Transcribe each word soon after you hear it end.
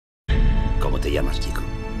te llamas, chico?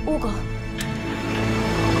 Hugo.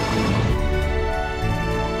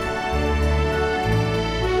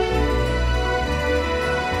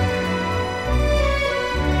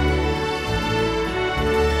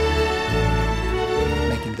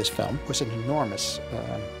 Making this film was an enormous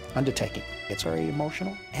undertaking. It's very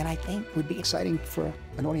emotional, and I think it would be exciting for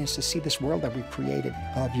an audience to see this world that we created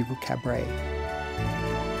of Hugo Cabret.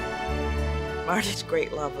 Marty's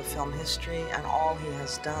great love of film history and all he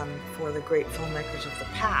has done for the great filmmakers of the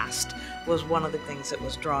past was one of the things that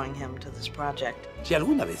was drawing him to this project. Si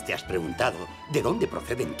alguna vez te has preguntado de dónde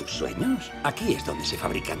proceden tus sueños, aquí es donde se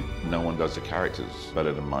fabrican. No one does the characters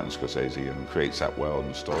better than Martin Scorsese and creates that world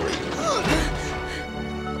and story.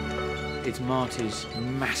 It's Marty's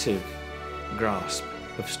massive grasp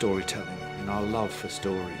of storytelling and our love for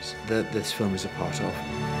stories that this film is a part of.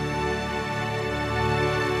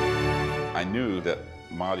 I knew that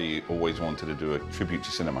Marty always wanted to do a tribute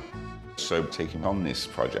to cinema. So taking on this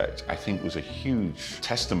project, I think, was a huge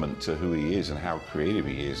testament to who he is and how creative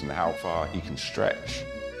he is and how far he can stretch.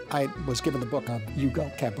 I was given the book of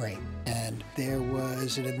Hugo Cabret, and there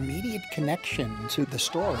was an immediate connection to the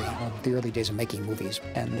story of the early days of making movies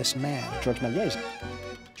and this man, Georges Méliès.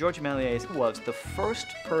 Georges Méliès was the first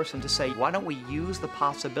person to say, why don't we use the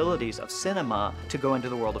possibilities of cinema to go into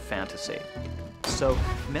the world of fantasy? So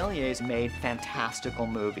Méliès made fantastical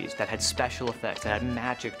movies that had special effects, that had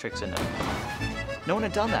magic tricks in them. No one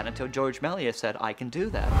had done that until Georges Méliès said, I can do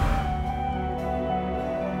that.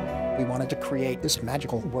 We wanted to create this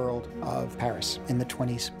magical world of Paris in the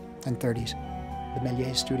 20s and 30s. The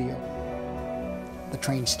Méliès studio, the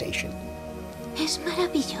train station. Es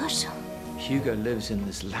maravilloso. Hugo lives in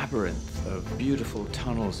this labyrinth of beautiful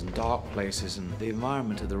tunnels and dark places, and the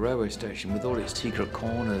environment of the railway station with all its secret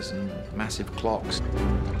corners and massive clocks.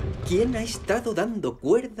 ¿Quién ha estado dando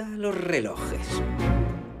cuerda a los relojes?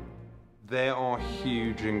 There are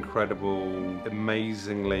huge, incredible,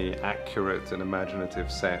 amazingly accurate and imaginative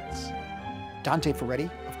sets. Dante Ferretti,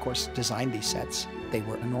 of course, designed these sets. They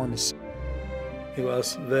were enormous. It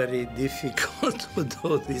was very difficult to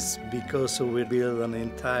do this because we built an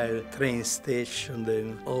entire train station,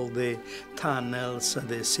 then all the tunnels,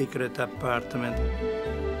 the secret apartment,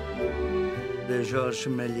 the Georges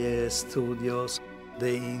Méliès studios,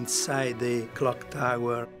 the inside the clock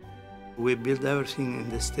tower. We built everything in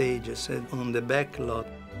the stages and on the back lot.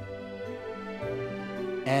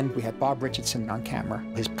 And we had Bob Richardson on camera.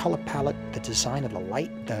 His color palette, the design of the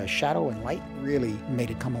light, the shadow and light really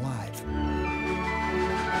made it come alive.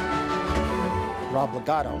 Rob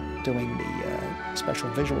Legato, doing the special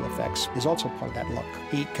visual effects, is also part of that look.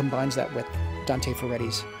 He combines that with Dante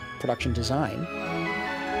Ferretti's production design.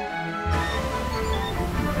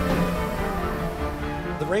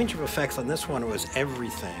 The range of effects on this one was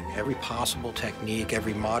everything, every possible technique,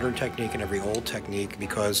 every modern technique and every old technique,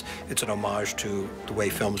 because it's an homage to the way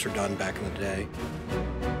films were done back in the day.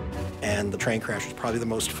 And the train crash was probably the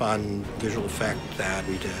most fun visual effect that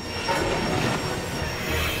we did.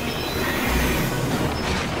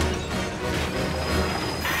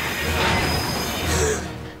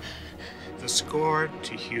 The score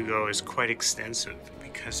to Hugo is quite extensive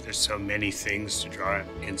because there's so many things to draw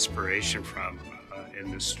inspiration from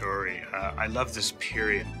in the story. I love this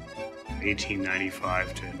period,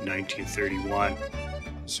 1895 to 1931.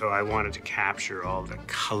 So I wanted to capture all the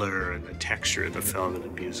color and the texture of the film and the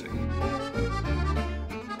music.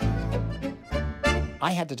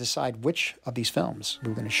 I had to decide which of these films we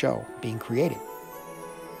were going to show being created.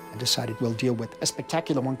 I decided we'll deal with a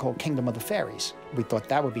spectacular one called Kingdom of the Fairies. We thought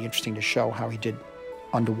that would be interesting to show how he did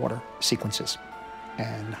underwater sequences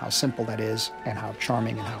and how simple that is and how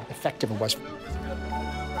charming and how effective it was.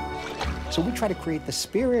 So we try to create the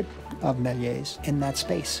spirit of Méliès in that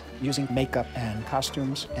space, using makeup and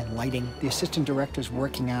costumes and lighting. The assistant directors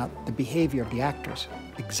working out the behavior of the actors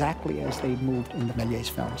exactly as they moved in the Méliès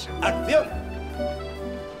films. Acción!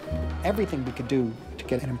 Everything we could do to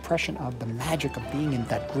get an impression of the magic of being in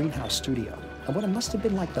that greenhouse studio. And what it must have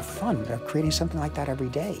been like, the fun of creating something like that every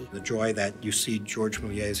day. The joy that you see Georges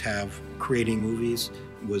Méliès have creating movies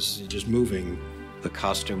was just moving. The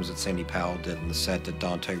costumes that Sandy Powell did and the set that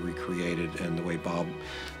Dante recreated and the way Bob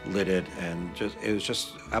lit it, and it was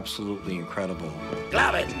just absolutely incredible.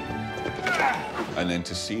 ¡Llave! And then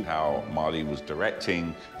to see how Marty was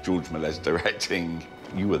directing, Georges Méliès directing,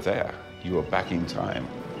 you were there. You were back in time.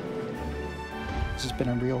 This has been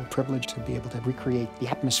a real privilege to be able to recreate the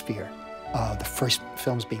atmosphere of the first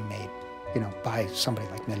films being made, by somebody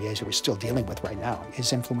like Méliès, who we're still dealing with right now.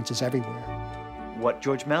 His influence is everywhere. What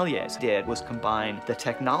Georges Méliès did was combine the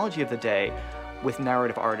technology of the day with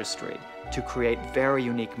narrative artistry to create very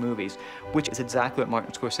unique movies, which is exactly what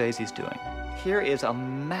Martin Scorsese is doing. Here is a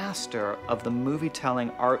master of the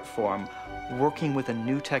movie-telling art form working with a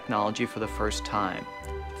new technology for the first time,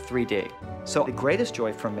 3D. So the greatest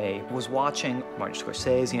joy for me was watching Martin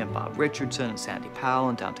Scorsese and Bob Richardson and Sandy Powell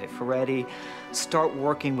and Dante Ferretti start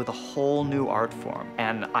working with a whole new art form,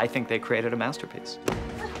 and I think they created a masterpiece.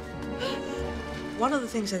 One of the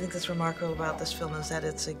things I think that's remarkable about this film is that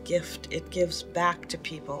it's a gift. It gives back to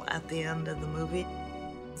people at the end of the movie.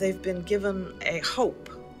 They've been given a hope.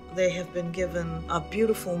 They have been given a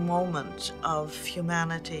beautiful moment of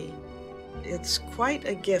humanity. It's quite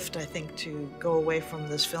a gift, I think, to go away from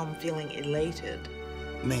this film feeling elated.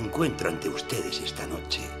 Me encuentro ante ustedes esta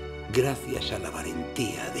noche gracias a la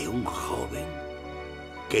valentía de un joven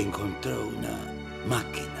que encontró una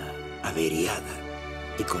máquina averiada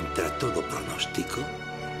y contra todo pronóstico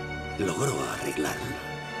logró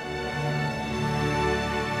arreglarla.